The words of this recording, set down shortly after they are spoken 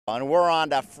And we're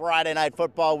on to Friday Night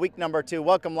Football, week number 2.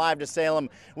 Welcome live to Salem.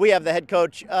 We have the head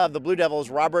coach of the Blue Devils,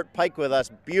 Robert Pike, with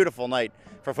us. Beautiful night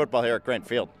for football here at Grant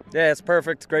Field. Yeah, it's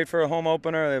perfect. Great for a home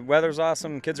opener. The weather's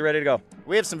awesome. Kids are ready to go.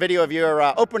 We have some video of your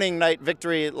opening night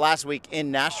victory last week in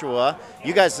Nashua.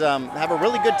 You guys have a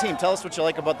really good team. Tell us what you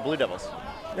like about the Blue Devils.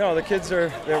 You know, the kids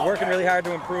they're working really hard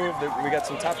to improve. We got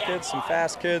some tough kids, some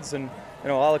fast kids, and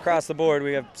all across the board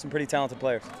we have some pretty talented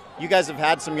players. You guys have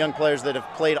had some young players that have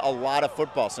played a lot of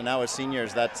football, so now as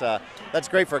seniors, that's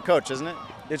great for a coach, isn't it?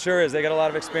 It sure is. They got a lot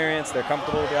of experience. They're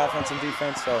comfortable with the offense and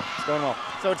defense, so it's going well.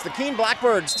 So it's the Keene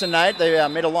Blackbirds tonight. They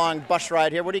made a long bus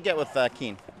ride here. What do you get with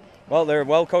Keene? Well, they're a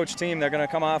well-coached team. They're going to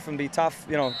come off and be tough,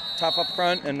 tough up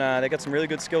front, and they got some really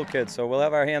good skilled kids, so we'll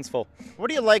have our hands full. What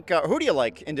do you like? Who do you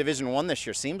like in Division I this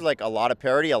year? Seems like a lot of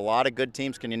parity, a lot of good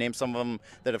teams. Can you name some of them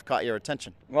that have caught your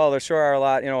attention? Well, there sure are a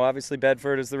lot. Obviously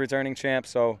Bedford is the returning champ,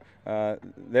 so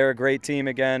they're a great team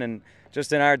again, and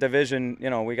just in our division,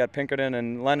 we got Pinkerton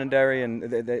and Londonderry, and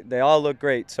they all look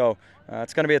great, so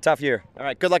it's going to be a tough year. All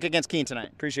right, good luck against Keene tonight.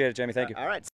 Appreciate it, Jamie. Thank you. All right.